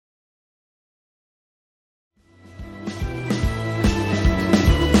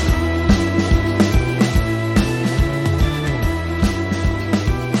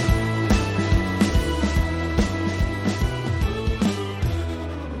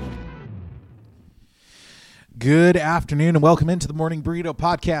Good afternoon and welcome into the Morning Burrito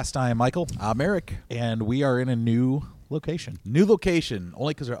Podcast. I am Michael. I'm Eric. And we are in a new location. New location,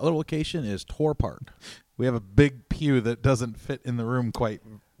 only because our other location is tore apart. We have a big pew that doesn't fit in the room quite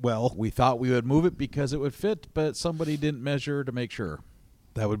well. We thought we would move it because it would fit, but somebody didn't measure to make sure.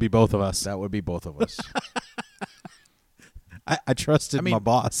 That would be both of us. That would be both of us. I trusted my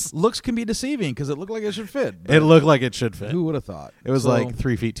boss. Looks can be deceiving because it looked like it should fit. It looked like it should fit. Who would have thought? It was like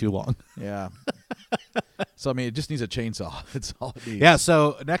 3 feet too long. Yeah. So, I mean, it just needs a chainsaw. That's all it needs. Yeah,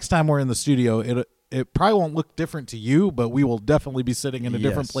 so next time we're in the studio, it probably won't look different to you, but we will definitely be sitting in a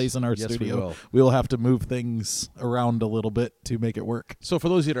different place in our studio. We will have to move things around a little bit to make it work. So for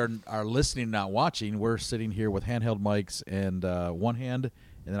those that are listening, not watching, we're sitting here with handheld mics and one hand,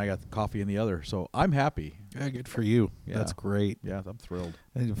 and then I got the coffee in the other. So I'm happy. Yeah, good for you. Yeah. That's great. Yeah, I'm thrilled.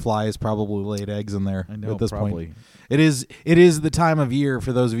 And flies probably laid eggs in there. I know, at this probably. point. It is the time of year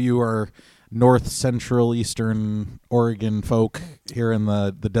for those of you who are north, central, eastern Oregon folk here in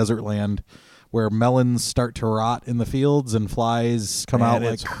the desert land, where melons start to rot in the fields and flies come out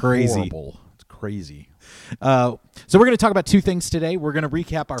like crazy. Horrible. It's crazy. So we're going to talk about two things today. We're going to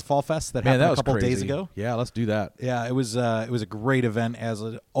recap our Fall Fest that happened a couple days ago. Yeah, let's do that. Yeah, it was a great event, as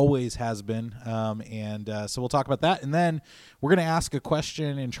it always has been. So we'll talk about that, and then we're going to ask a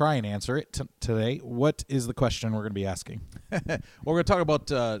question and try and answer it today. What is the question we're going to be asking? Well, we're going to talk about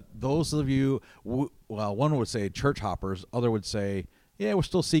those of you. Well, one would say church hoppers. Other would say, yeah, we're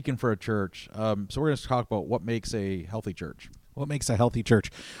still seeking for a church. So we're going to talk about what makes a healthy church. What makes a healthy church?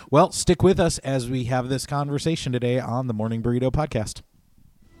 Well, stick with us as we have this conversation today on the Morning Burrito Podcast.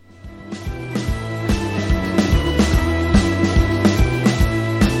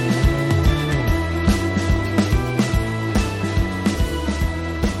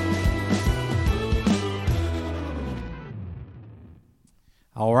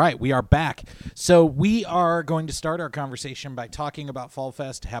 All right, we are back. So we are going to start our conversation by talking about Fall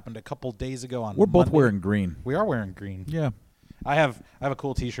Fest. It happened a couple days ago on We're both Monday. wearing green. We are wearing green. Yeah. I have a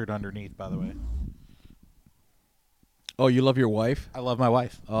cool T-shirt underneath, by the way. Oh, you love your wife? I love my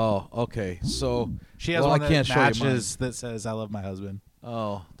wife. Oh, okay. So She has one that matches that says "I love my husband."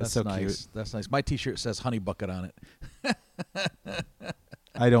 Oh, that's so nice. cute. That's nice. My T-shirt says "Honey Bucket" on it.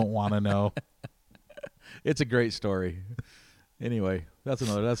 I don't want to know. It's a great story. Anyway, that's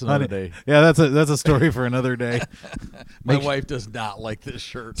another day. Yeah, that's a story for another day. My wife does not like this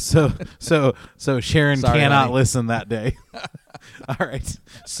shirt. So Sharon Sorry, cannot honey. listen that day. All right.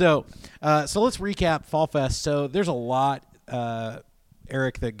 So let's recap Fall Fest. So there's a lot,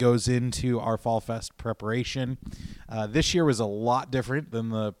 Eric, that goes into our Fall Fest preparation. This year was a lot different than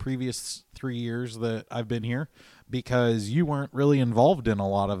the previous 3 years that I've been here because you weren't really involved in a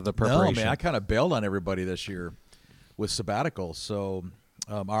lot of the preparation. No, man, I kind of bailed on everybody this year with sabbaticals. So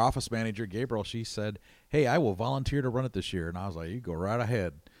our office manager, Gabriel, she said, hey, I will volunteer to run it this year. And I was like, you go right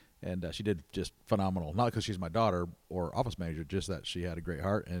ahead. And she did just phenomenal. Not because she's my daughter or office manager, just that she had a great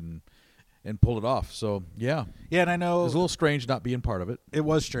heart and pulled it off. So, yeah. Yeah, and I know it was a little strange not being part of it. It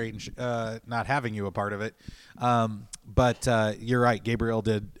was strange not having you a part of it. But you're right. Gabriel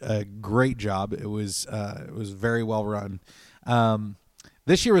did a great job. It was very well run.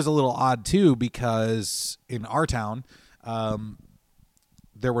 This year was a little odd, too, because in our town,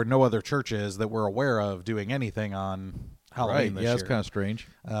 there were no other churches that we're aware of doing anything on Halloween this year. Yeah, it's kind of strange.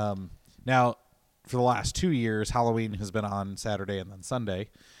 Now, for the last 2 years, Halloween has been on Saturday and then Sunday,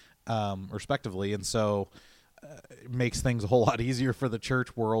 respectively, and so it makes things a whole lot easier for the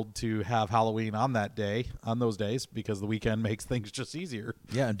church world to have Halloween on those days, because the weekend makes things just easier.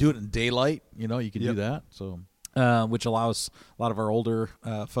 Yeah, and do it in daylight. You can do that. So. Which allows a lot of our older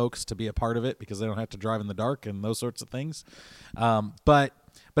folks to be a part of it because they don't have to drive in the dark and those sorts of things. But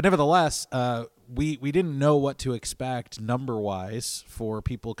nevertheless, we didn't know what to expect number-wise for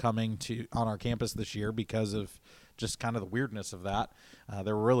people coming on our campus this year because of just kind of the weirdness of that.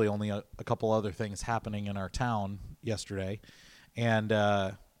 There were really only a couple other things happening in our town yesterday. And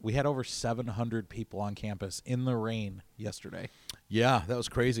we had over 700 people on campus in the rain yesterday. Yeah, that was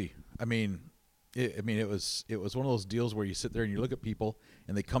crazy. It was one of those deals where you sit there and you look at people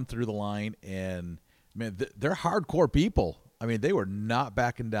and they come through the line and, man, they're hardcore people. I mean, they were not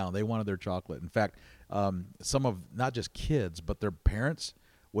backing down. They wanted their chocolate. In fact, some of not just kids, but their parents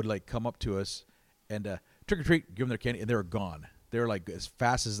would come up to us and trick or treat, give them their candy, and they were gone. They were as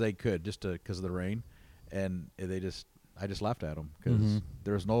fast as they could just because of the rain, and I just laughed at them because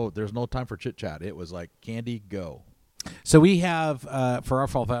there's no time for chit chat. It was like candy, go. So we have, for our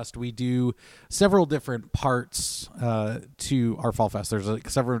Fall Fest, we do several different parts to our Fall Fest. There's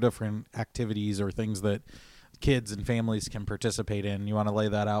several different activities or things that kids and families can participate in. You want to lay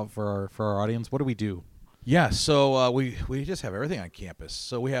that out for our audience? What do we do? Yeah, so we just have everything on campus.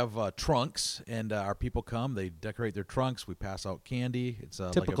 So we have trunks, and our people come. They decorate their trunks. We pass out candy. It's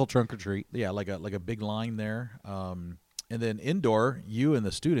Typical trunk or treat. like a big line there. And then indoor, you and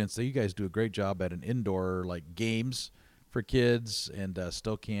the students, you guys do a great job at an indoor like games for kids and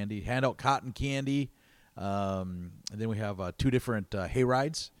stow candy, hand out cotton candy. And then we have 2 different hay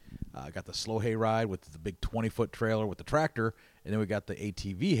rides. I got the slow hay ride with the big 20-foot trailer with the tractor, and then we got the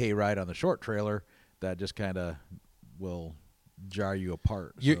ATV hay ride on the short trailer that just kind of will jar you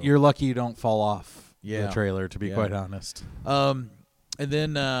apart. You're lucky you don't fall off Yeah. the trailer, to be quite honest. And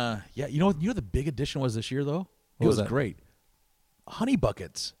then you know the big addition was this year though. What It was was that? great. Honey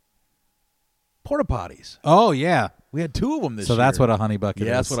buckets, porta potties. Oh yeah. We had 2 of them this So year. that's what a honey bucket is.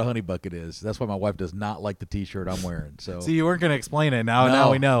 Yeah, that's what a honey bucket is. That's why my wife does not like the T-shirt I'm wearing. So See, you weren't going to explain it.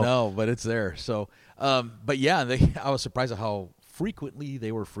 Now we know. No, but it's there. So, but yeah, I was surprised at how frequently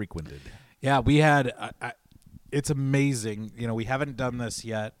they were frequented. Yeah, we had. It's amazing. We haven't done this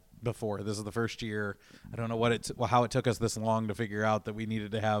yet before. This is the first year. I don't know how it took us this long to figure out that we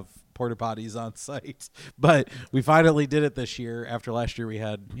needed to have porta potties on site, but we finally did it this year. After last year, we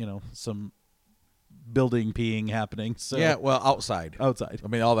had some building peeing happening. So Yeah, well, outside. outside. I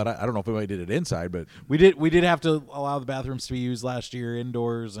mean, all that. I don't know if anybody did it inside, but We did have to allow the bathrooms to be used last year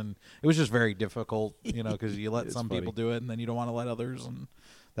indoors, and it was just very difficult, because you let It's some funny. people do it, and then you don't want to let others, and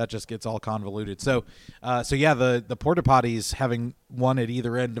that just gets all convoluted. So yeah, the porta potties, having one at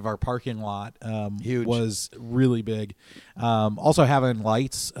either end of our parking lot, Huge. was really big. Also having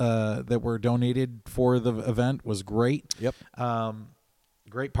lights that were donated for the event was great. Yep.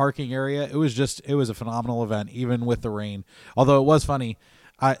 Great parking area. It was a phenomenal event, even with the rain. Although it was funny,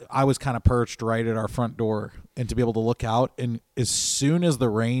 I was kind of perched right at our front door, and to be able to look out, and as soon as the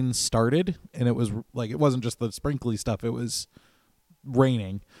rain started, and it was like, it wasn't just the sprinkly stuff, it was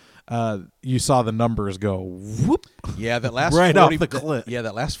raining. You saw the numbers go whoop. Yeah, that last Right 40, off the cliff. Yeah,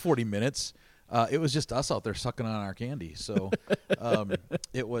 that last 40 minutes, it was just us out there sucking on our candy. So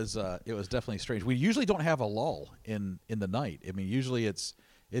it was definitely strange. We usually don't have a lull in the night. I mean, usually it's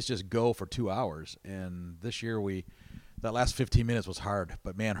just go for 2 hours, and this year that last 15 minutes was hard.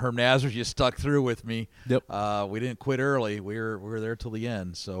 But man, HermNaz just stuck through with me. Yep. We didn't quit early. We were there till the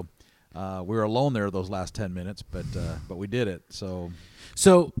end. So we were alone there those last 10 minutes, but we did it. So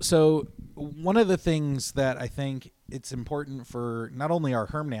one of the things that I think it's important for not only our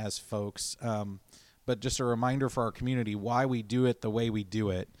HermNaz folks, but just a reminder for our community why we do it the way we do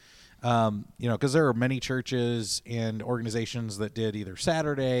it. Because there are many churches and organizations that did either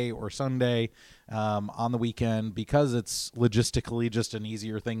Saturday or Sunday on the weekend, because it's logistically just an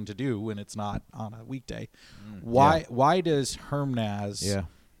easier thing to do when it's not on a weekday. Why does HermNaz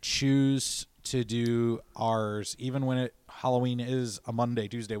choose to do ours even when Halloween is a Monday,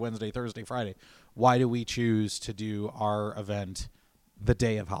 Tuesday, Wednesday, Thursday, Friday? Why do we choose to do our event the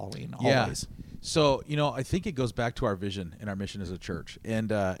day of Halloween always? So, I think it goes back to our vision and our mission as a church. And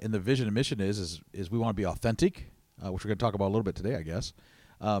the vision and mission is we want to be authentic, which we're going to talk about a little bit today, I guess.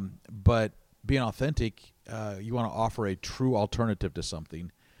 But being authentic, you want to offer a true alternative to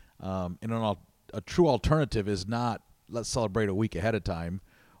something. And a true alternative is not, let's celebrate a week ahead of time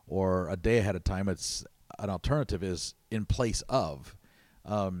or a day ahead of time. It's an alternative is in place of.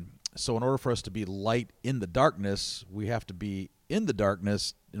 So in order for us to be light in the darkness, we have to be in the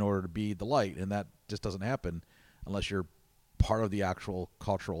darkness in order to be the light, and that just doesn't happen unless you're part of the actual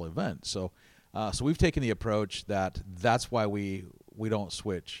cultural event. So we've taken the approach that's why we don't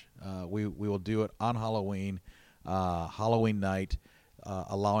switch. We will do it on Halloween night,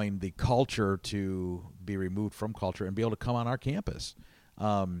 allowing the culture to be removed from culture and be able to come on our campus.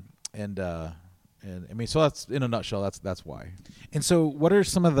 And I mean, so that's in a nutshell. That's why. And so, what are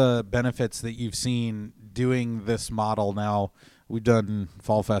some of the benefits that you've seen doing this model now? We've done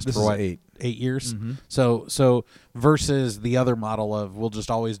Fall Fest This for is what, 8 years. Mm-hmm. So versus the other model of we'll just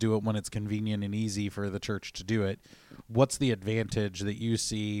always do it when it's convenient and easy for the church to do it. What's the advantage that you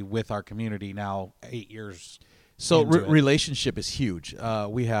see with our community now 8 years? So into it? relationship is huge.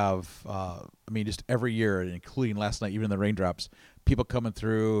 We have, just every year, including last night, even in the raindrops, people coming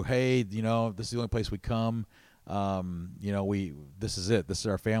through. Hey, this is the only place we come. This is it. This is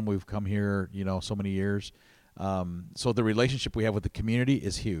our family. We've come here, so many years. So the relationship we have with the community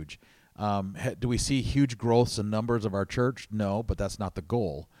is huge. Do we see huge growths in numbers of our church? No, but that's not the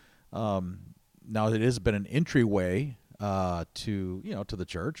goal. Now it has been an entryway to the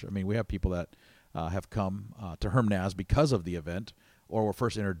church. I mean, we have people that have come to HermNaz because of the event, or were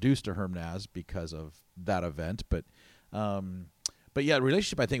first introduced to HermNaz because of that event. But yeah,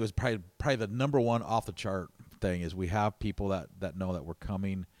 relationship, I think, was probably the number one off the chart thing. Is we have people that know that we're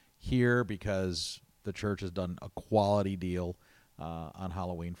coming here because the church has done a quality deal on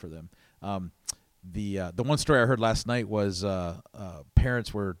Halloween for them. The one story I heard last night was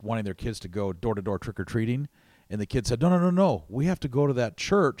parents were wanting their kids to go door to door trick or treating, and the kids said, "No, we have to go to that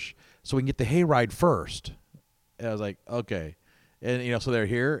church so we can get the hayride first." And I was like, "Okay," and so they're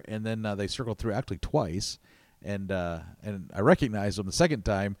here, and then they circled through actually twice, and I recognized them the second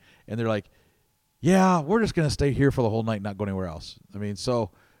time, and they're like, "Yeah, we're just gonna stay here for the whole night, not go anywhere else." I mean, so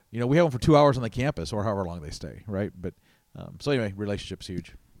we have them for 2 hours on the campus or however long they stay, right? But so anyway, relationship's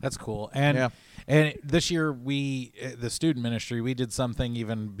huge. That's cool. And this year the student ministry, we did something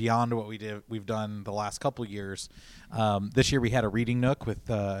even beyond what we've done the last couple of years. This year we had a reading nook with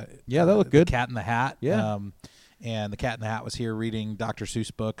that looked good. The Cat in the Hat. Yeah. And the Cat in the Hat was here reading Dr.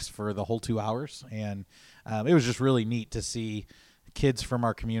 Seuss books for the whole 2 hours, and it was just really neat to see kids from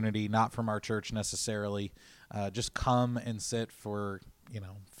our community, not from our church necessarily, just come and sit for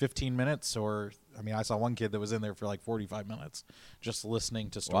 15 minutes, or I saw one kid that was in there for like 45 minutes just listening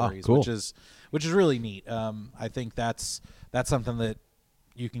to stories. Wow, cool. which is really neat. I think that's something that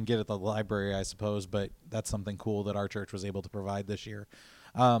you can get at the library, I suppose, but that's something cool that our church was able to provide this year.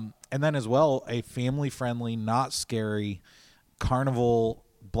 And then as well, a family friendly, not scary carnival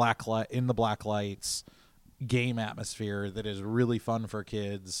in the black lights game atmosphere that is really fun for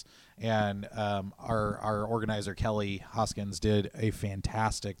kids. And our organizer Kelly Hoskins did a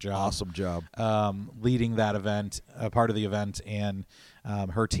fantastic job. Awesome job. Leading that event, part of the event, and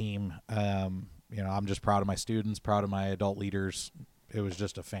her team. I'm just proud of my students, proud of my adult leaders. It was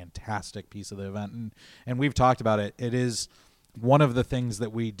just a fantastic piece of the event, and we've talked about it. It is one of the things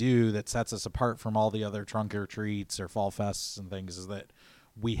that we do that sets us apart from all the other trunk or treats or fall fests and things, is that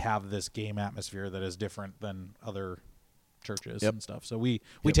we have this game atmosphere that is different than other churches and stuff. So we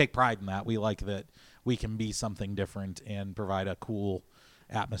take pride in that. We like that we can be something different and provide a cool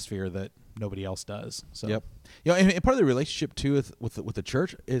atmosphere that nobody else does. So and part of the relationship too with the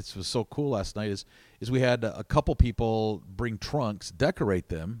church, it was so cool last night is we had a couple people bring trunks, decorate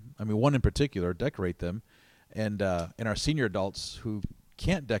them. One in particular, decorate them, and our senior adults who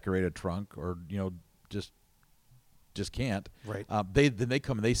can't decorate a trunk or just can't. Right. They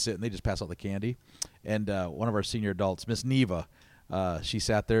come and they sit and they just pass out the candy. And one of our senior adults, Miss Neva, she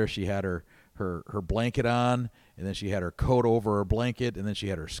sat there. She had her blanket on, and then she had her coat over her blanket, and then she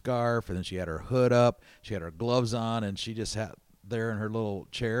had her scarf, and then she had her hood up. She had her gloves on, and she just sat there in her little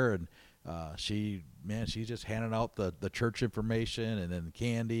chair, and she's just handing out the church information and then the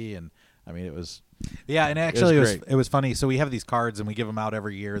candy, and it was. Yeah, and actually it was funny. So we have these cards, and we give them out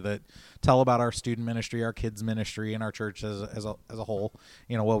every year that tell about our student ministry, our kids ministry, and our church as a whole.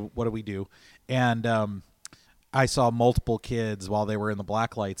 What do we do? And I saw multiple kids while they were in the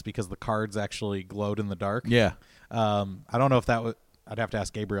black lights because the cards actually glowed in the dark. Yeah. I don't know if that was. I'd have to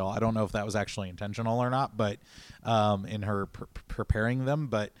ask Gabriel. I don't know if that was actually intentional or not, but in her preparing them.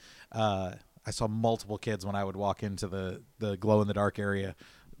 But I saw multiple kids when I would walk into the glow in the dark area.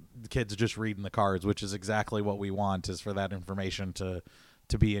 The kids just reading the cards, which is exactly what we want, is for that information to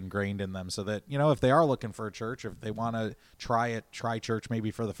be ingrained in them, so that if they are looking for a church, if they want to try church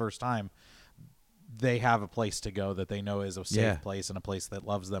maybe for the first time, they have a place to go that they know is a safe place and a place that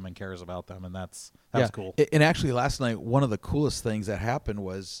loves them and cares about them, and that's cool. And actually, last night one of the coolest things that happened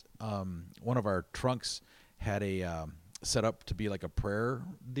was one of our trunks had a set up to be like a prayer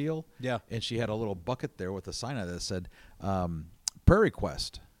deal. Yeah, and she had a little bucket there with a sign on it that said prayer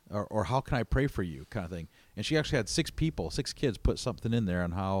request. Or how can I pray for you, kind of thing. And she actually had 6 kids put something in there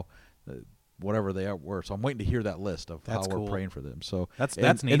on how, whatever they were. So I'm waiting to hear that list of how we're praying for them. So that's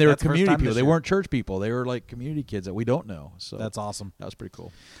neat. And they were community people. They weren't church people. They were like community kids that we don't know. So that's awesome. That was pretty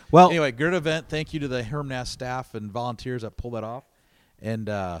cool. Well, anyway, great event. Thank you to the HermNaz staff and volunteers that pulled that off. And,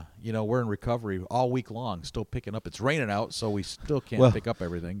 we're in recovery all week long, still picking up. It's raining out, so we still can't pick up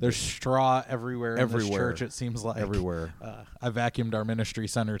everything. There's straw everywhere in this church, it seems like. Everywhere. I vacuumed our ministry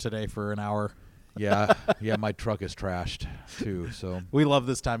center today for an hour. Yeah, my truck is trashed, too. So we love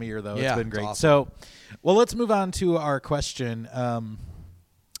this time of year, though. Yeah, it's been great. Awesome. So, let's move on to our question.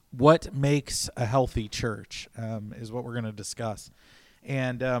 What makes a healthy church is what we're going to discuss.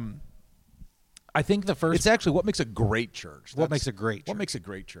 And I think it's actually what makes a great church. What makes a great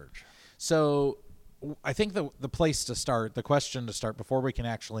church? So I think the place to start, the question to start before we can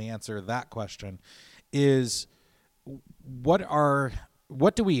actually answer that question is what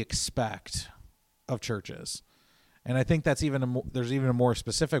do we expect of churches? And I think that's there's even a more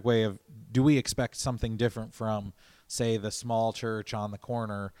specific way of, do we expect something different from, say, the small church on the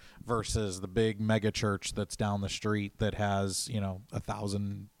corner versus the big mega church that's down the street that has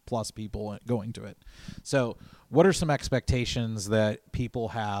 1,000 plus people going to it. So what are some expectations that people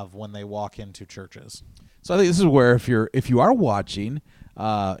have when they walk into churches? So I think this is where if you are watching,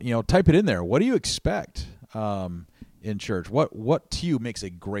 type it in there. What do you expect in church? What to you makes a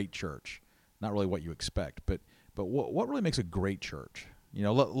great church? Not really what you expect, but what really makes a great church?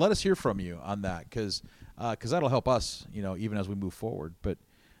 Let us hear from you on that, because that'll help us, even as we move forward. But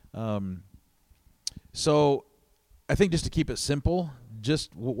so I think just to keep it simple,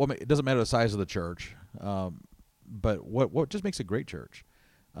 just it doesn't matter the size of the church, but what just makes a great church?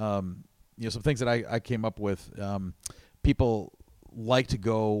 Some things that I came up with. People like to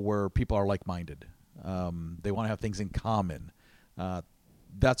go where people are like-minded. They want to have things in common.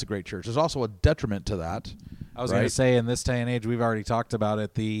 That's a great church. There's also a detriment to that. I was going to say, in this day and age, we've already talked about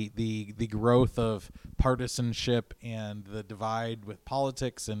it, the growth of partisanship and the divide with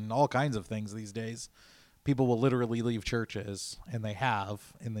politics and all kinds of things these days. People will literally leave churches, and they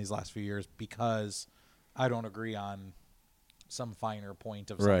have in these last few years, because I don't agree on some finer point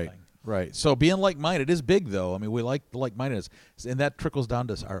of something. Right. So being like-minded is big, though. I mean, we like the like-mindedness, and that trickles down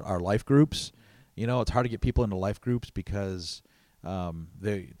to our life groups. It's hard to get people into life groups because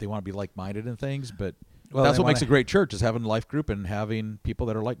they want to be like-minded in things, but that's what makes a great church, is having a life group and having people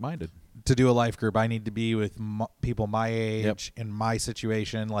that are like-minded. To do a life group, I need to be with people my age, in my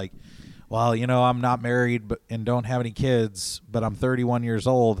situation. Like, well, I'm not married and don't have any kids, but I'm 31 years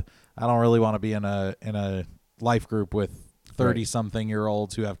old. I don't really want to be in a life group with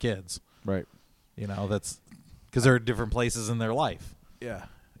 30-something-year-olds who have kids. Right. That's because they're at different places in their life. Yeah.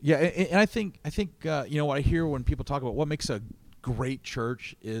 Yeah, and I think what I hear when people talk about what makes a great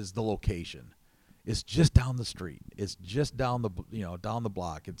church is the location. It's just down the street. It's just down the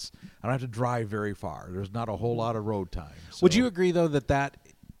block. I don't have to drive very far. There's not a whole lot of road time. So. Would you agree, though, that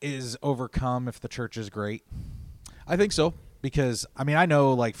is overcome if the church is great? I think so. Because, I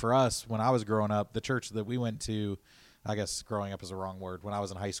know, like, for us, when I was growing up, the church that we went to, I guess growing up is the wrong word, when I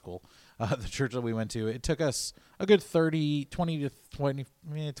was in high school, the church that we went to, it took us a good 20 to 30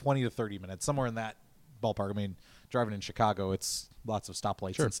 minutes, somewhere in that ballpark. Driving in Chicago, it's lots of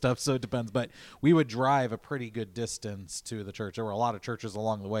stoplights and stuff, so it depends. But we would drive a pretty good distance to the church. There were a lot of churches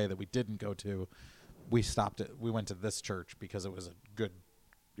along the way that we didn't go to. We went to this church because it was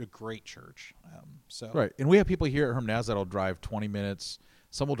a great church. Right, and we have people here at HermNaz that'll drive 20 minutes.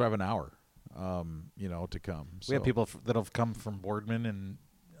 Some will drive an hour, to come. So. We have people that have come from Boardman and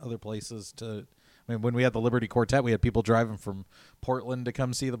other places to. When we had the Liberty Quartet, we had people driving from Portland to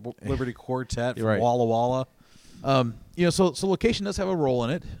come see the Liberty Quartet from Walla Walla. So location does have a role in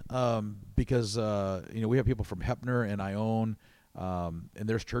it, because we have people from Hepner and Ione, and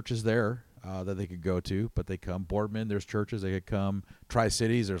there's churches there that they could go to, but they come. Boardman, there's churches they could come.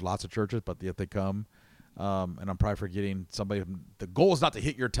 Tri-Cities, there's lots of churches, but yet they come. And I'm probably forgetting somebody. The goal is not to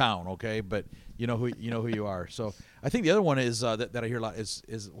hit your town, okay? But you know who you are. So I think the other one is that I hear a lot is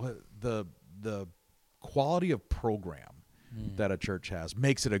the quality of program that a church has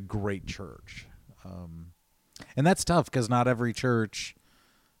makes it a great church. And that's tough because not every church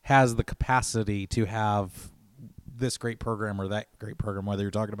has the capacity to have this great program or that great program, whether you're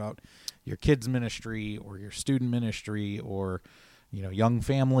talking about your kids ministry or your student ministry or, young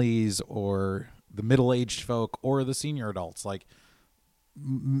families or the middle-aged folk or the senior adults. Like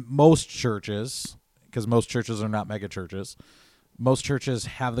most churches, because most churches are not mega churches, most churches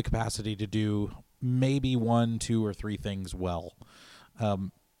have the capacity to do maybe 1, 2, or 3 things well,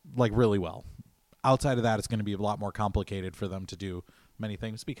 like really well. Outside of that, it's going to be a lot more complicated for them to do many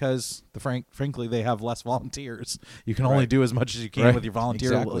things because, frankly, they have less volunteers. You can only do as much as you can with your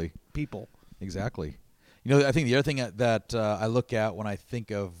volunteer people. Exactly. I think the other thing that I look at when I think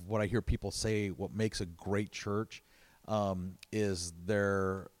of what I hear people say, what makes a great church, is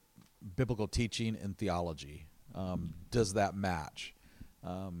their biblical teaching and theology. Does that match?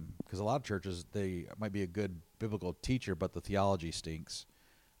 Because a lot of churches, they might be a good biblical teacher, but the theology stinks.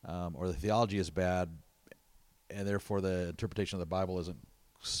 Or the theology is bad, and therefore the interpretation of the Bible isn't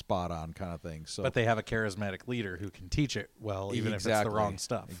spot on, kind of thing. So, but they have a charismatic leader who can teach it well, even if it's the wrong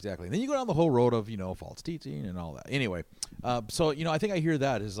stuff. Exactly. And then you go down the whole road of false teaching and all that. Anyway, so I think I hear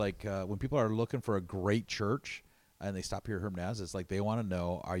that is like when people are looking for a great church and they stop here at HermNaz, it's like they want to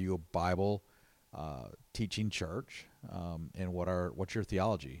know: are you a Bible teaching church? And what's your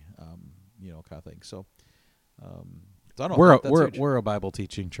theology? Kind of thing. So. So I don't know we're a Bible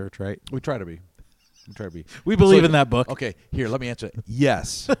teaching church, right? We try to be. We believe in that book. Okay, here, let me answer it.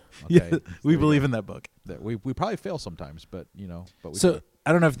 Yes. Okay. Yeah, we believe in that book. We probably fail sometimes, but but we So try.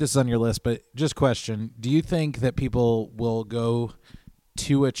 I don't know if this is on your list, but just question: do you think that people will go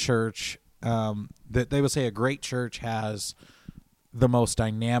to a church that they would say a great church has the most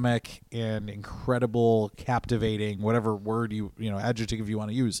dynamic and incredible, captivating, whatever word adjective you want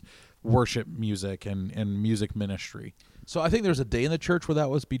to use, worship music and music ministry. So I think there's a day in the church where that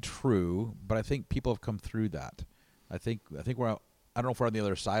was be true, but I think people have come through that. I think we're I don't know if we're on the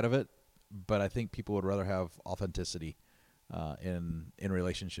other side of it, but I think people would rather have authenticity in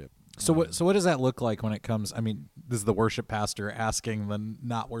relationship. So what does that look like when it comes? I mean, this is the worship pastor asking the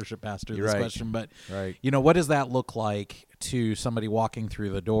not worship pastor this question, but what does that look like to somebody walking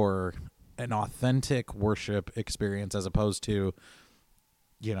through the door? An authentic worship experience as opposed to,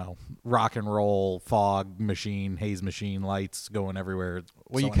 rock and roll, fog machine, haze machine, lights going everywhere.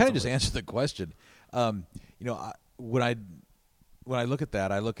 Well, you kind of just answered the question. When I look at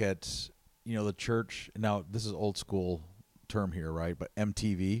that, I look at the church. Now this is old school term here, right? But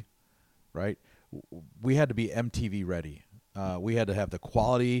MTV. Right, we had to be MTV ready. We had to have the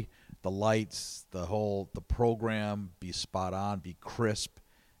quality, the lights, the program be spot on, be crisp,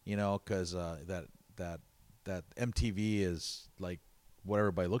 because that MTV is like what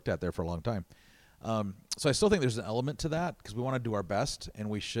everybody looked at there for a long time. So I still think there's an element to that because we want to do our best, and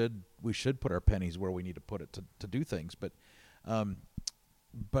we should put our pennies where we need to put it to do things. But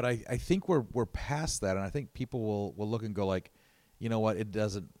I think we're past that, and I think people will look and go like, you know what? It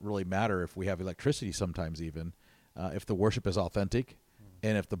doesn't really matter if we have electricity sometimes even, if the worship is authentic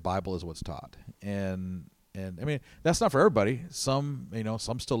and if the Bible is what's taught. And I mean, that's not for everybody. Some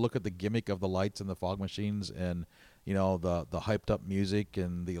still look at the gimmick of the lights and the fog machines and, the hyped up music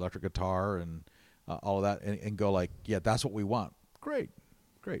and the electric guitar and all of that and go like, yeah, that's what we want. Great.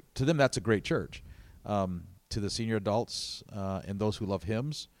 To them, that's a great church. To the senior adults and those who love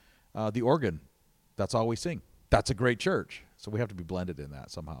hymns, the organ, that's all we sing. That's a great church. So we have to be blended in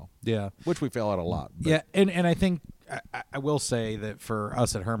that somehow. Yeah. Which we fail at a lot. But. Yeah, and I think I will say that for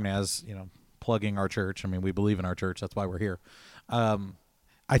us at HermNaz, plugging our church, I mean, we believe in our church. That's why we're here.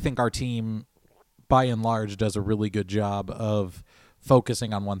 I think our team, by and large, does a really good job of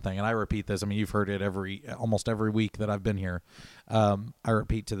focusing on one thing. And I repeat this. I mean, you've heard it almost every week that I've been here. I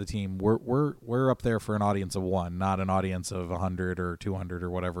repeat to the team, we're up there for an audience of one, not an audience of 100 or 200 or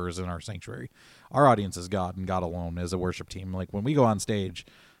whatever is in our sanctuary. Our audience is God and God alone as a worship team. Like when we go on stage,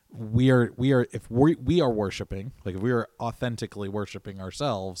 we are worshiping, like if we are authentically worshiping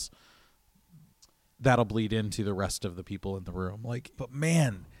ourselves, that'll bleed into the rest of the people in the room. Like, but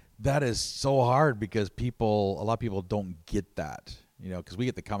man, that is so hard because a lot of people don't get that. Because we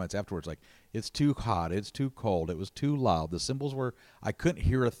get the comments afterwards like, it's too hot, it's too cold, it was too loud. The cymbals I couldn't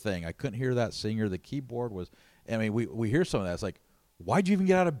hear a thing. I couldn't hear that singer. The keyboard was, I mean, we hear some of that. It's like, why'd you even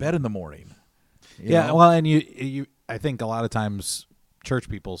get out of bed in the morning? You know? Well, and you, I think a lot of times church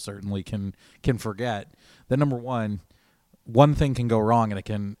people certainly can forget that number one thing can go wrong and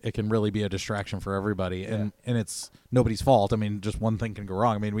it can really be a distraction for everybody and it's nobody's fault. I mean, just one thing can go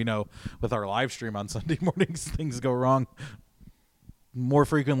wrong. I mean, we know with our live stream on Sunday mornings, things go wrong more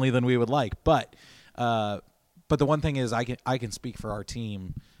frequently than we would like. But the one thing is I can speak for our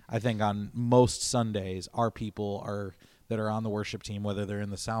team. I think on most Sundays, our people that are on the worship team, whether they're in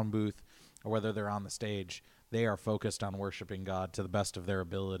the sound booth or whether they're on the stage, they are focused on worshiping God to the best of their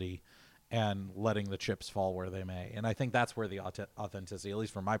ability and letting the chips fall where they may. And I think that's where the authenticity, at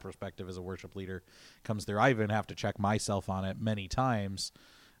least from my perspective as a worship leader, comes through. I even have to check myself on it many times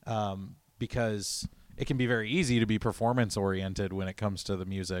because it can be very easy to be performance-oriented when it comes to the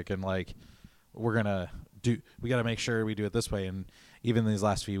music. And, like, we got to make sure we do it this way. And even these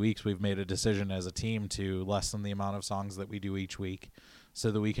last few weeks, we've made a decision as a team to lessen the amount of songs that we do each week so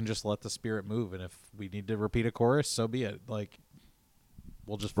that we can just let the Spirit move. And if we need to repeat a chorus, so be it. Like,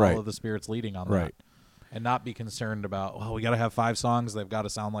 we'll just follow the Spirit's leading on that and not be concerned about, well, we got to have 5 songs. They've got to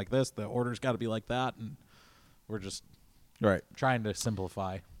sound like this. The order's got to be like that. And we're just trying to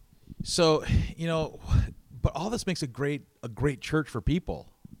simplify. So, but all this makes a great church for people.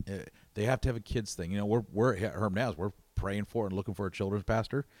 They have to have a kids thing. We're at HermNaz. We're praying for and looking for a children's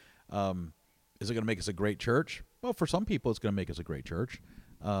pastor. Is it going to make us a great church? Well, for some people, it's going to make us a great church.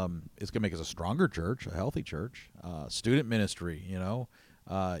 It's going to make us a stronger church, a healthy church. Student ministry,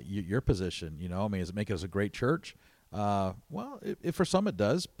 your position, I mean, does it make us a great church? Well, for some it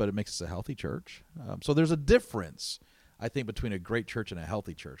does, but it makes us a healthy church. So there's a difference, I think, between a great church and a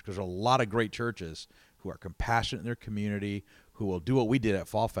healthy church, because there's a lot of great churches who are compassionate in their community, who will do what we did at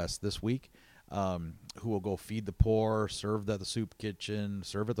Fall Fest this week, who will go feed the poor, serve at the soup kitchen,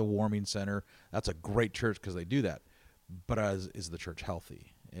 serve at the warming center. That's a great church because they do that. But is the church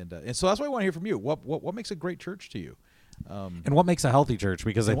healthy? And so that's what I want to hear from you. What makes a great church to you? And what makes a healthy church?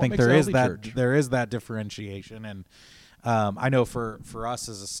 Because I think there is that differentiation. And I know for us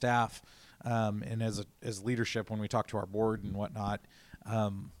as a staff, and as leadership, when we talk to our board and whatnot,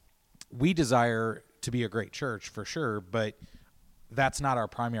 we desire to be a great church for sure, but that's not our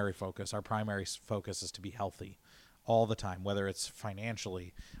primary focus. Our primary focus is to be healthy all the time, whether it's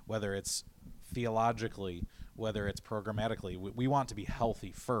financially, whether it's theologically, whether it's programmatically. We want to be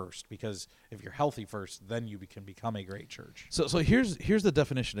healthy first, because if you're healthy first, then you can become a great church. So here's the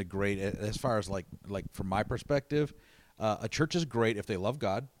definition of great as far as like from my perspective. A church is great if they love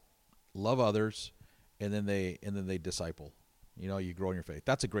God, love others, and then they disciple. You grow in your faith.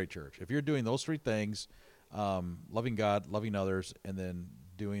 That's a great church. If you're doing those three things, loving God, loving others, and then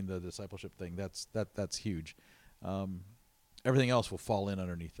doing the discipleship thing, that's huge. Everything else will fall in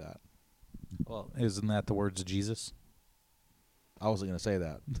underneath that. Well, isn't that the words of Jesus? I wasn't going to say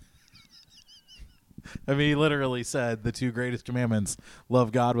that. I mean, he literally said the two greatest commandments: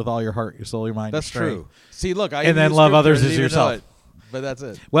 love God with all your heart, your soul, your mind. That's your true. See, look, and then love others as yourself. But that's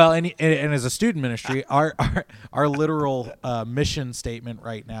it. Well, and as a student ministry, our literal mission statement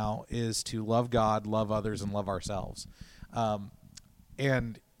right now is to love God, love others, and love ourselves.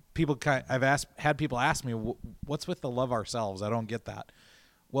 And I've had people ask me, what's with the love ourselves? I don't get that.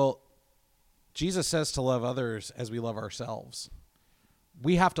 Well, Jesus says to love others as we love ourselves.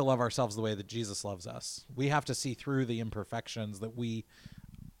 We have to love ourselves the way that Jesus loves us. We have to see through the imperfections that we,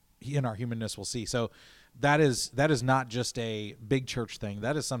 in our humanness, will see. So that is not just a big church thing.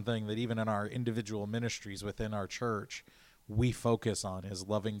 That is something that even in our individual ministries within our church, we focus on, is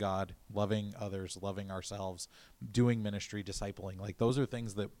loving God, loving others, loving ourselves, doing ministry, discipling. Like, those are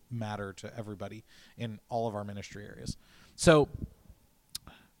things that matter to everybody in all of our ministry areas. So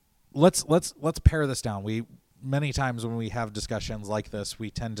let's pare this down. Many times when we have discussions like this,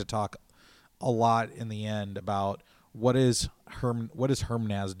 we tend to talk a lot in the end about what is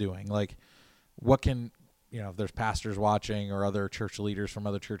HermNaz doing? Like, what can, if there's pastors watching or other church leaders from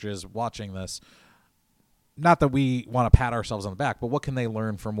other churches watching this, not that we want to pat ourselves on the back, but what can they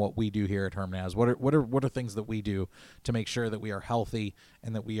learn from what we do here at HermNaz? What are things that we do to make sure that we are healthy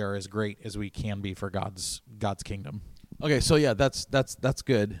and that we are as great as we can be for God's kingdom? Okay, so yeah, that's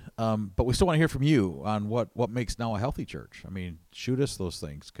good. But we still want to hear from you on what makes now a healthy church. I mean, shoot us those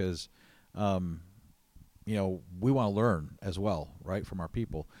things, because we want to learn as well, right, from our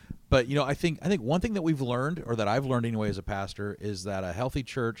people. But I think one thing that we've learned, or that I've learned anyway as a pastor, is that a healthy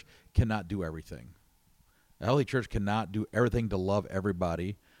church cannot do everything. A healthy church cannot do everything to love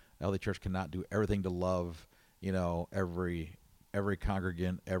everybody. A healthy church cannot do everything to love every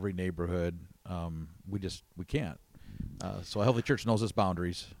congregant, every neighborhood. We can't. So a healthy church knows its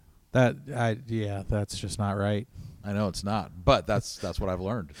boundaries. That's just not right. I know it's not, but that's what I've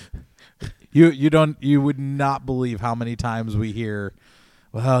learned. You would not believe how many times we hear,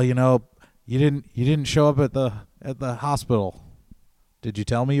 well, you didn't show up at the hospital. Did you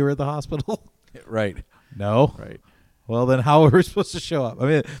tell me you were at the hospital? Right. No. Right. Well, then how are we supposed to show up? I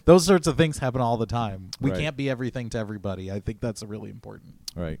mean, those sorts of things happen all the time. We Right. can't be everything to everybody. I think that's really important.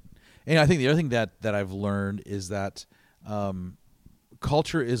 Right. And I think the other thing that I've learned is that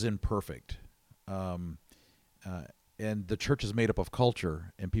culture is imperfect. And the church is made up of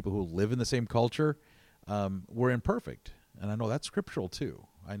culture, and people who live in the same culture, we're imperfect. And I know that's scriptural too.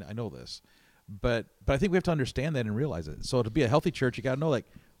 I know this. But I think we have to understand that and realize it. So to be a healthy church, you got to know, like,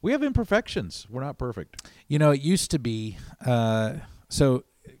 we have imperfections. We're not perfect. It used to be, so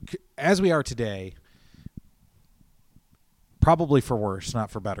as we are today, probably for worse, not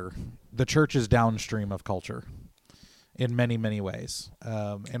for better, the church is downstream of culture in many, many ways.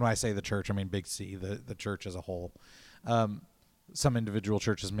 And when I say the church, I mean big C, the church as a whole. Some individual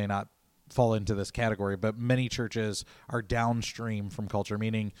churches may not fall into this category, but many churches are downstream from culture,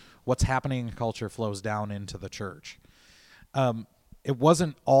 meaning what's happening in culture flows down into the church. It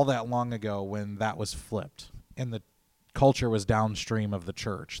wasn't all that long ago when that was flipped and the culture was downstream of the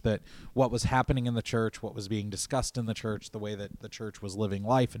church, that what was happening in the church, what was being discussed in the church, the way that the church was living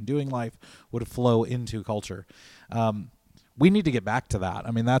life and doing life would flow into culture. We need to get back to that.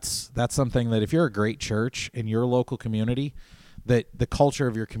 I mean, that's something that if you're a great church in your local community, that the culture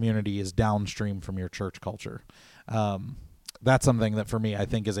of your community is downstream from your church culture. That's something that for me, I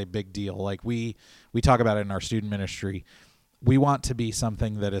think is a big deal. Like we talk about it in our student ministry. We want to be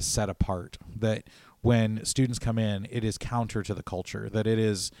something that is set apart, that when students come in, it is counter to the culture, that it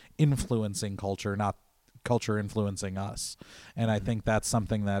is influencing culture, not culture influencing us. And I think that's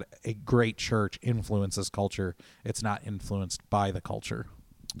something that a great church influences culture. It's not influenced by the culture.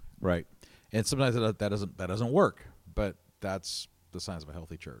 Right. And sometimes that doesn't work, but that's the signs of a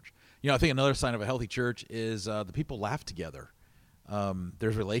healthy church. I think another sign of a healthy church is the people laugh together.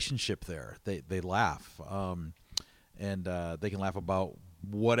 There's relationship there. They laugh. And they can laugh about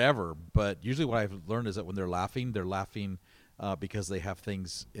whatever. But usually what I've learned is that when they're laughing because they have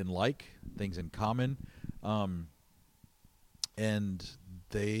things in common, and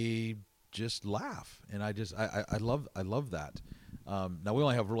they just laugh. And I love that. Now we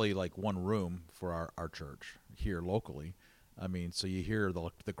only have really like one room for our church here locally. I mean, so you hear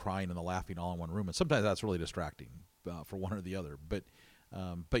the crying and the laughing all in one room, and sometimes that's really distracting for one or the other. But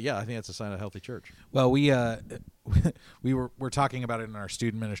yeah, I think that's a sign of a healthy church. Well, we're talking about it in our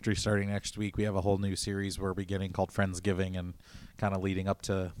student ministry starting next week. We have a whole new series we're beginning called Friendsgiving, and kind of leading up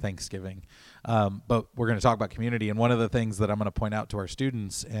to Thanksgiving. But we're going to talk about community, and one of the things that I'm going to point out to our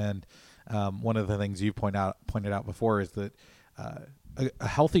students, and one of the things you pointed out before, is that a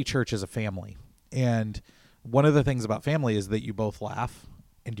healthy church is a family. And one of the things about family is that you both laugh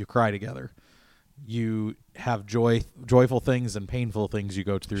and you cry together. You have joyful things and painful things you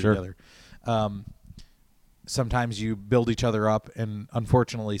go through together. Sometimes you build each other up, and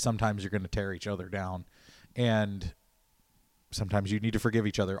unfortunately, sometimes you're going to tear each other down. And sometimes you need to forgive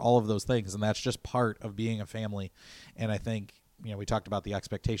each other, all of those things. And that's just part of being a family. And I think, we talked about the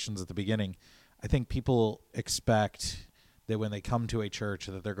expectations at the beginning. I think people expect that when they come to a church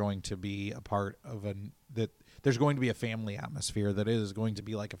that they're going to be a part of that there's going to be a family atmosphere, that it is going to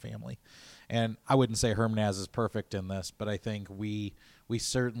be like a family. And I wouldn't say HermNaz is perfect in this, but I think we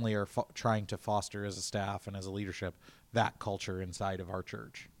certainly are trying to foster as a staff and as a leadership that culture inside of our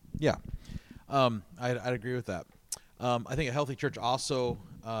church. Yeah, I'd agree with that. I think a healthy church also,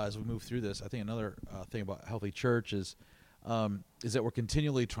 as we move through this, I think another thing about a healthy church is that we're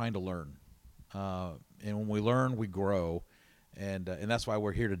continually trying to learn. And when we learn, we grow. And that's why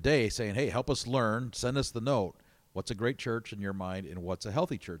we're here today saying, hey, help us learn. Send us the note. What's a great church in your mind, and what's a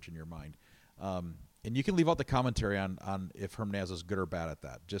healthy church in your mind? And you can leave out the commentary on if HermNaz is good or bad at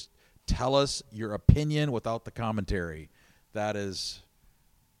that. Just tell us your opinion without the commentary. That is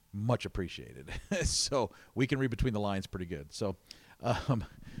much appreciated. So we can read between the lines pretty good. So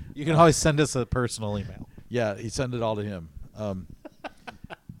you can always send us a personal email. Yeah, send it all to him.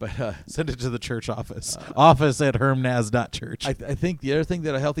 But send it to the church office. Office at hermnaz.church. I think the other thing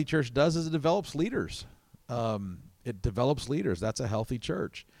that a healthy church does is it develops leaders. It develops leaders. That's a healthy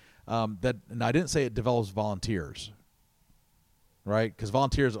church. And I didn't say it develops volunteers, right? Because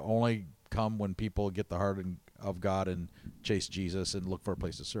volunteers only come when people get the heart of God and chase Jesus and look for a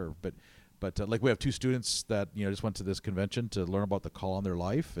place to serve. But like we have two students that just went to this convention to learn about the call on their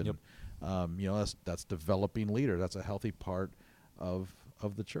life, and that's developing leaders. That's a healthy part of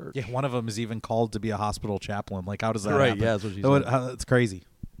the church. Yeah, one of them is even called to be a hospital chaplain. Like, how does that happen? Right, yeah, that's what she said. It's crazy.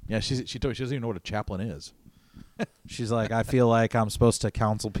 Yeah, she told me she doesn't even know what a chaplain is. She's like, I feel like I'm supposed to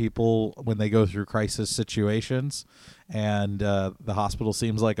counsel people when they go through crisis situations, and the hospital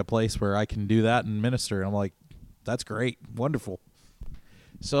seems like a place where I can do that and minister. And I'm like, that's great, wonderful.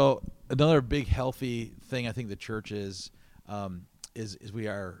 So another big healthy thing I think the church is we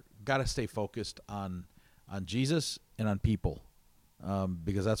are got to stay focused on Jesus and on people.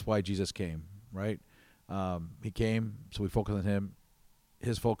 Because that's why Jesus came, right? He came, so we focus on him.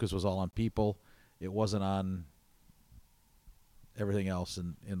 His focus was all on people. It wasn't on everything else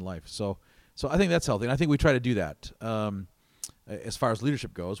in life. So I think that's healthy, and I think we try to do that. As far as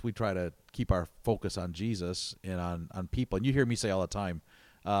leadership goes, we try to keep our focus on Jesus and on people. And you hear me say all the time,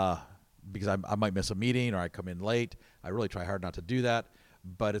 because I might miss a meeting or I come in late, I really try hard not to do that,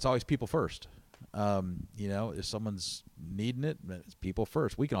 but it's always people first. If someone's needing it, it's people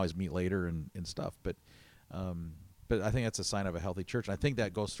first. We can always meet later and stuff, but I think that's a sign of a healthy church. And I think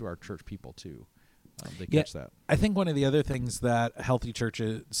that goes through our church people too. They catch that. I think one of the other things that healthy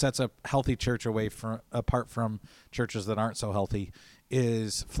churches sets a healthy church apart from churches that aren't so healthy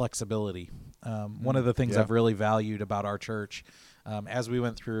is flexibility. One of the things I've really valued about our church, as we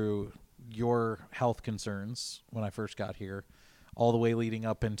went through your health concerns when I first got here, all the way leading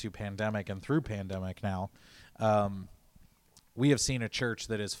up into pandemic and through pandemic now, we have seen a church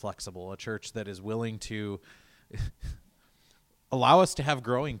that is flexible, a church that is willing to allow us to have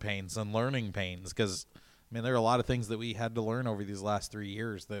growing pains and learning pains. Because, there are a lot of things that we had to learn over these last 3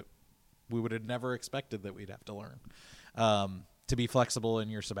 years that we would have never expected that we'd have to learn. To be flexible in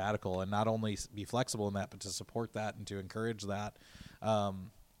your sabbatical, and not only be flexible in that, but to support that and to encourage that,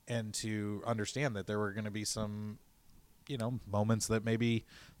 and to understand that there were going to be some moments that maybe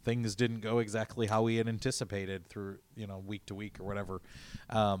things didn't go exactly how we had anticipated through, week to week or whatever.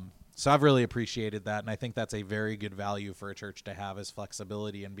 So I've really appreciated that. And I think that's a very good value for a church to have, is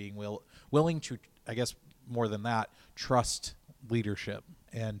flexibility and being willing to, I guess more than that, trust leadership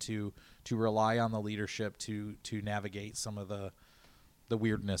and to rely on the leadership to navigate some of the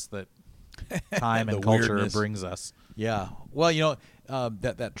weirdness that time The and culture weirdness. brings us. Yeah. Well,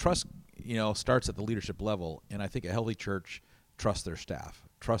 that trust, starts at the leadership level, and I think a healthy church trusts their staff,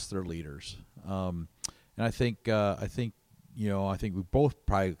 trusts their leaders. And I think we both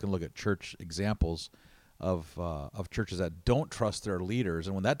probably can look at church examples of churches that don't trust their leaders,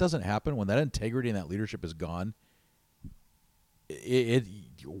 and when that doesn't happen, when that integrity and that leadership is gone,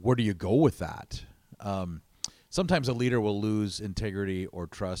 where do you go with that? Sometimes a leader will lose integrity or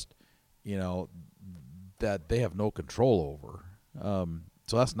trust, that they have no control over.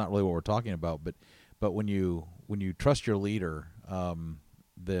 So that's not really what we're talking about. But when you trust your leader,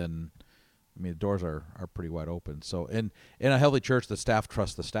 then the doors are pretty wide open. So in a healthy church, the staff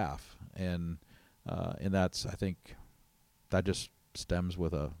trusts the staff, and that's, I think, that just stems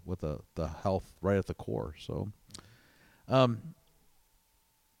with the health right at the core. So,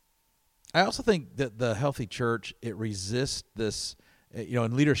 I also think that the healthy church, it resists this.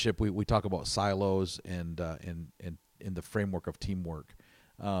 In leadership, we talk about silos and in the framework of teamwork.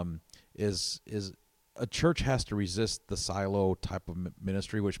 Is a church has to resist the silo type of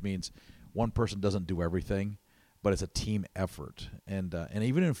ministry, which means one person doesn't do everything, but it's a team effort. And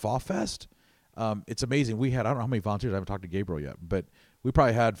even in Fall Fest, it's amazing. We had, I don't know how many volunteers. I haven't talked to Gabriel yet, but we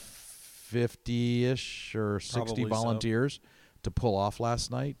probably had 50-ish or 60 Probably volunteers to pull off last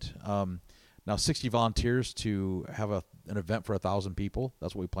night. Now 60 volunteers to have an event for 1,000 people.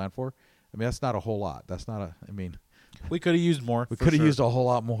 That's what we planned for. That's not a whole lot. We could have used more. We could have used a whole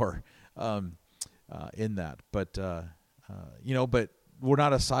lot more in that. But but we're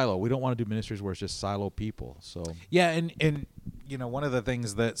not a silo. We don't want to do ministries where it's just silo people. So yeah, and one of the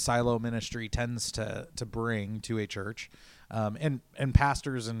things that silo ministry tends to bring to a church, and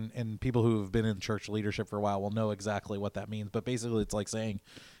pastors and people who have been in church leadership for a while will know exactly what that means. But basically, it's like saying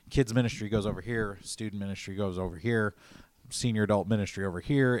kids ministry goes over here, student ministry goes over here, senior adult ministry over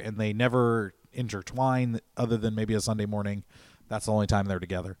here, and they never intertwine other than maybe a Sunday morning. That's the only time they're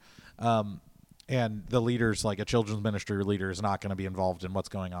together. And the leaders, like a children's ministry leader, is not going to be involved in what's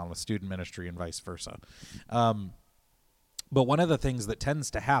going on with student ministry and vice versa. But one of the things that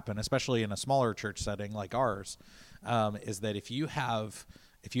tends to happen, especially in a smaller church setting like ours, is that if you have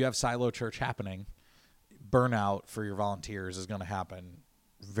silo church happening, burnout for your volunteers is going to happen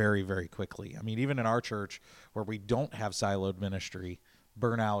very, very quickly. Even in our church where we don't have siloed ministry,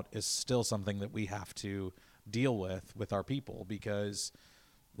 burnout is still something that we have to deal with our people, because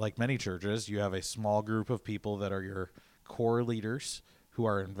like many churches, you have a small group of people that are your core leaders who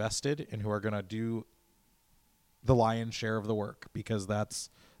are invested and who are going to do the lion's share of the work because that's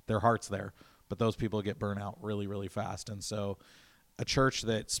their heart's there. But those people get burnt out really, really fast. And so a church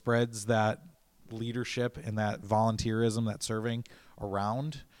that spreads that leadership and that volunteerism, that serving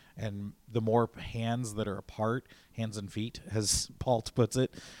around, and the more hands that are apart, hands and feet, as Paul puts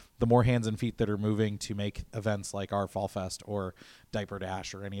it, the more hands and feet that are moving to make events like our Fall Fest or Diaper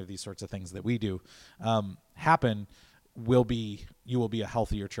Dash or any of these sorts of things that we do happen, you will be a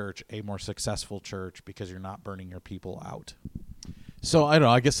healthier church, a more successful church, because you're not burning your people out. So I don't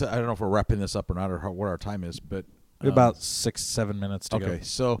know. I guess I don't know if we're wrapping this up or not, or what our time is, but about 6-7 minutes to go. Okay,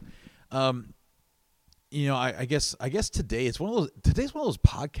 so I guess today's one of those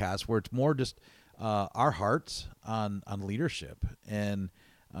podcasts where it's more just our hearts on leadership, and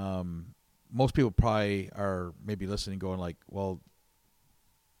most people probably are maybe listening going like, well,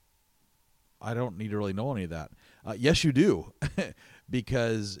 I don't need to really know any of that. Yes, you do,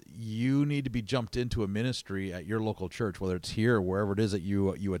 because you need to be jumped into a ministry at your local church, whether it's here or wherever it is that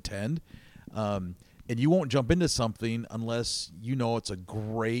you attend. And you won't jump into something unless you know it's a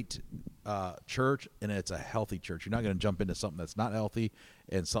great church and it's a healthy church. You're not going to jump into something that's not healthy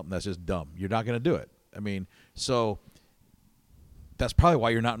and something that's just dumb. You're not going to do it. So that's probably why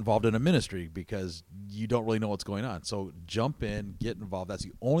you're not involved in a ministry, because you don't really know what's going on. So jump in, get involved. That's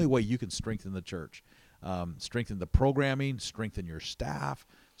the only way you can strengthen the church. Strengthen the programming, strengthen your staff,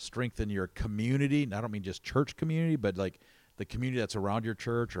 strengthen your community. And I don't mean just church community, but like the community that's around your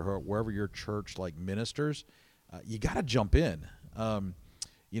church or wherever your church like ministers. You got to jump in,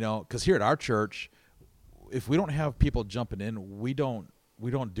 because here at our church, if we don't have people jumping in, we don't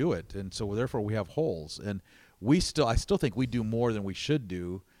do it, and so therefore we have holes. And I still think we do more than we should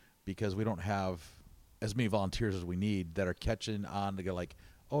do, because we don't have as many volunteers as we need that are catching on to go like,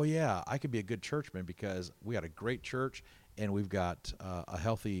 oh yeah, I could be a good churchman because we got a great church and we've got a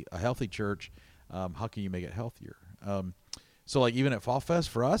healthy church. How can you make it healthier? So like even at Fall Fest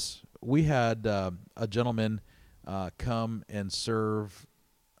for us, we had a gentleman come and serve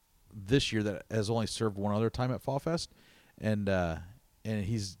this year that has only served one other time at Fall Fest, and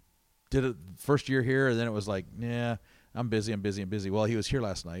he's did it first year here, and then it was like, nah, I'm busy. Well, he was here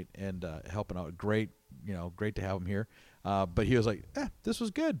last night and helping out. Great, great to have him here. But he was like, this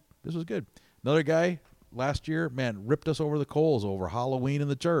was good. Another guy last year, man, ripped us over the coals over Halloween in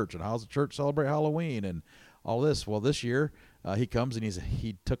the church and how's the church celebrate Halloween and all this. Well, this year he comes and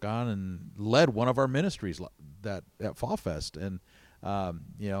he took on and led one of our ministries that at Fall Fest, and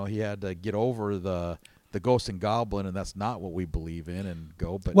he had to get over the ghost and goblin, and that's not what we believe in and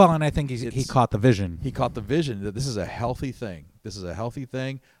go. But and I think he caught the vision. He caught the vision that this is a healthy thing.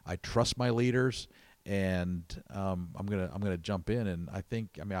 I trust my leaders, and I'm gonna jump in. And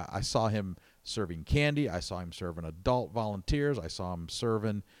I saw him serving candy. I saw him serving adult volunteers. I saw him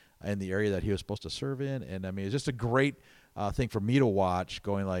serving in the area that he was supposed to serve in. And it's just a great thing for me to watch.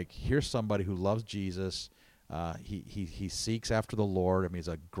 Going like, here's somebody who loves Jesus. He seeks after the Lord. He's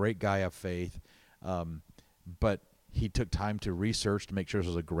a great guy of faith. But he took time to research to make sure this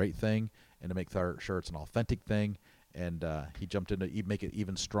was a great thing and to make sure it's an authentic thing. And he jumped in to make it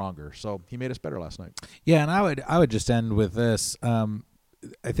even stronger. So he made us better last night. Yeah, and I would just end with this.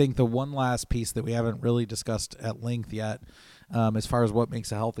 I think the one last piece that we haven't really discussed at length yet, as far as what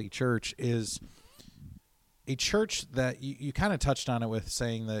makes a healthy church, is a church that you kind of touched on it with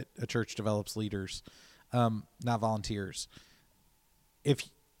saying that a church develops leaders, not volunteers.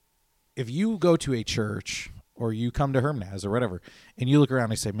 If you go to a church or you come to HermNaz or whatever, and you look around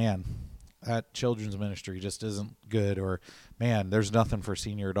and say, man, that children's ministry just isn't good, or man, there's nothing for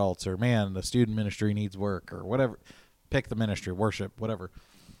senior adults, or man, the student ministry needs work, or whatever. Pick the ministry, worship, whatever.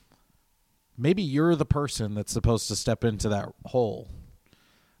 Maybe you're the person that's supposed to step into that hole.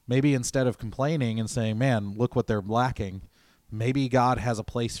 Maybe instead of complaining and saying, man, look what they're lacking, maybe God has a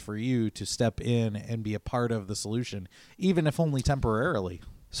place for you to step in and be a part of the solution, even if only temporarily.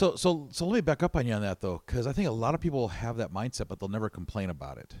 So let me back up on you on that, though, because I think a lot of people have that mindset, but they'll never complain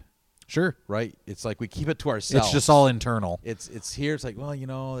about it. Sure. Right? It's like we keep it to ourselves. It's just all internal. It's here. It's like, well,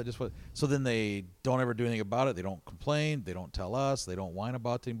 they just what. So then they don't ever do anything about it. They don't complain. They don't tell us. They don't whine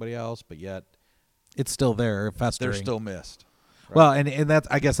about it to anybody else. But yet, it's still there, festering. They're still missed. Right? Well, and that's,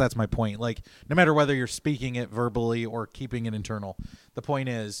 I guess that's my point. Like, no matter whether you're speaking it verbally or keeping it internal, the point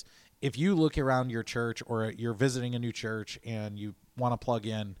is, if you look around your church or you're visiting a new church and you want to plug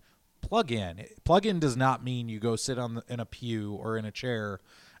in. Plug in does not mean you go sit in a pew or in a chair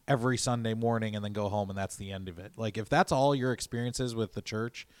every Sunday morning and then go home and that's the end of it. Like, if that's all your experiences with the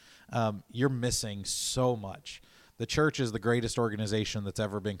church, you're missing so much. The church is the greatest organization that's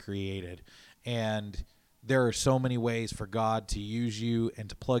ever been created, and there are so many ways for God to use you and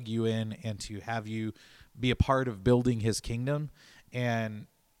to plug you in and to have you be a part of building his kingdom. And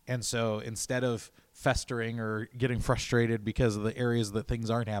so instead of festering or getting frustrated because of the areas that things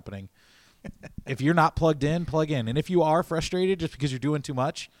aren't happening, if you're not plugged in, plug in. And if you are frustrated just because you're doing too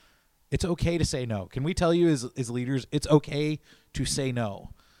much, it's okay to say no. Can we tell you as leaders, it's okay to say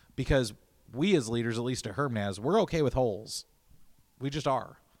no? Because we as leaders, at least at HermNaz, we're okay with holes. We just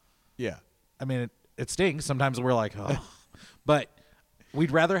are. Yeah. It stinks. Sometimes we're like, oh. But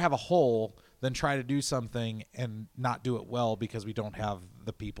we'd rather have a hole than try to do something and not do it well because we don't have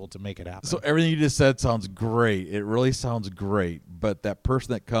the people to make it happen. So everything you just said sounds great. It really sounds great. But that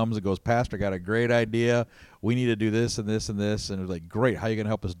person that comes and goes, Pastor, I got a great idea. We need to do this and this and this. And it's like, great, how are you going to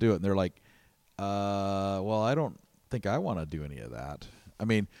help us do it? And they're like, well, I don't think I want to do any of that.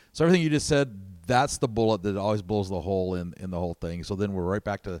 So everything you just said, that's the bullet that always blows the hole in the whole thing. So then we're right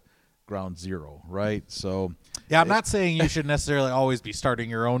back to ground zero, right? So yeah, I'm not saying you should necessarily always be starting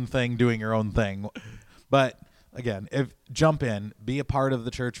your own thing, doing your own thing, but again, jump in, be a part of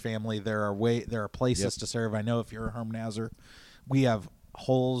the church family. There are places to serve. I know if you're a HermNazer, we have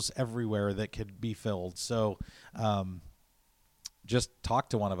holes everywhere that could be filled. So just talk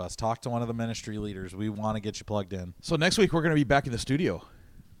to one of us, talk to one of the ministry leaders. We want to get you plugged in. So next week we're going to be back in the studio.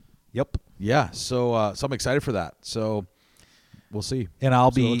 Yep. Yeah. So I'm excited for that. So we'll see. And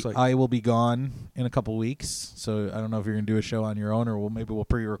I will be gone in a couple weeks. So I don't know if you're going to do a show on your own or maybe we'll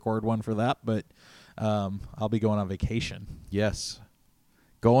pre-record one for that. But I'll be going on vacation. Yes.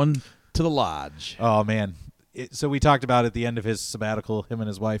 Going to the lodge. Oh, man. So we talked about at the end of his sabbatical, him and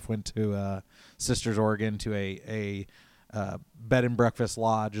his wife went to Sisters, Oregon to a bed and breakfast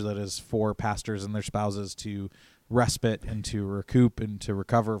lodge that is for pastors and their spouses to respite and to recoup and to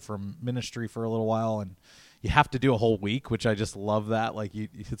recover from ministry for a little while. And you have to do a whole week, which I just love that. Like,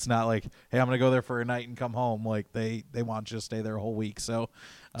 it's not like, hey, I'm going to go there for a night and come home. Like, they want you to stay there a whole week. So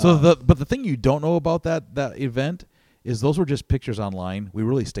but the thing you don't know about that event is those were just pictures online. We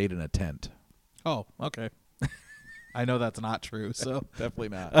really stayed in a tent. Oh, okay. I know that's not true. So Definitely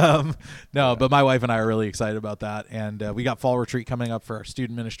not. no, but my wife and I are really excited about that, and we got fall retreat coming up for our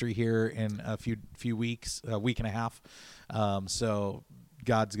student ministry here in a few weeks, a week and a half. So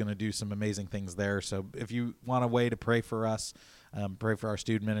God's going to do some amazing things there. So if you want a way to pray for us, pray for our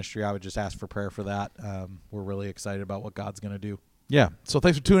student ministry, I would just ask for prayer for that. We're really excited about what God's going to do. Yeah. So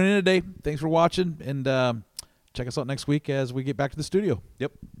thanks for tuning in today. Thanks for watching, and check us out next week as we get back to the studio.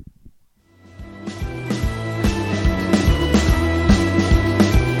 Yep.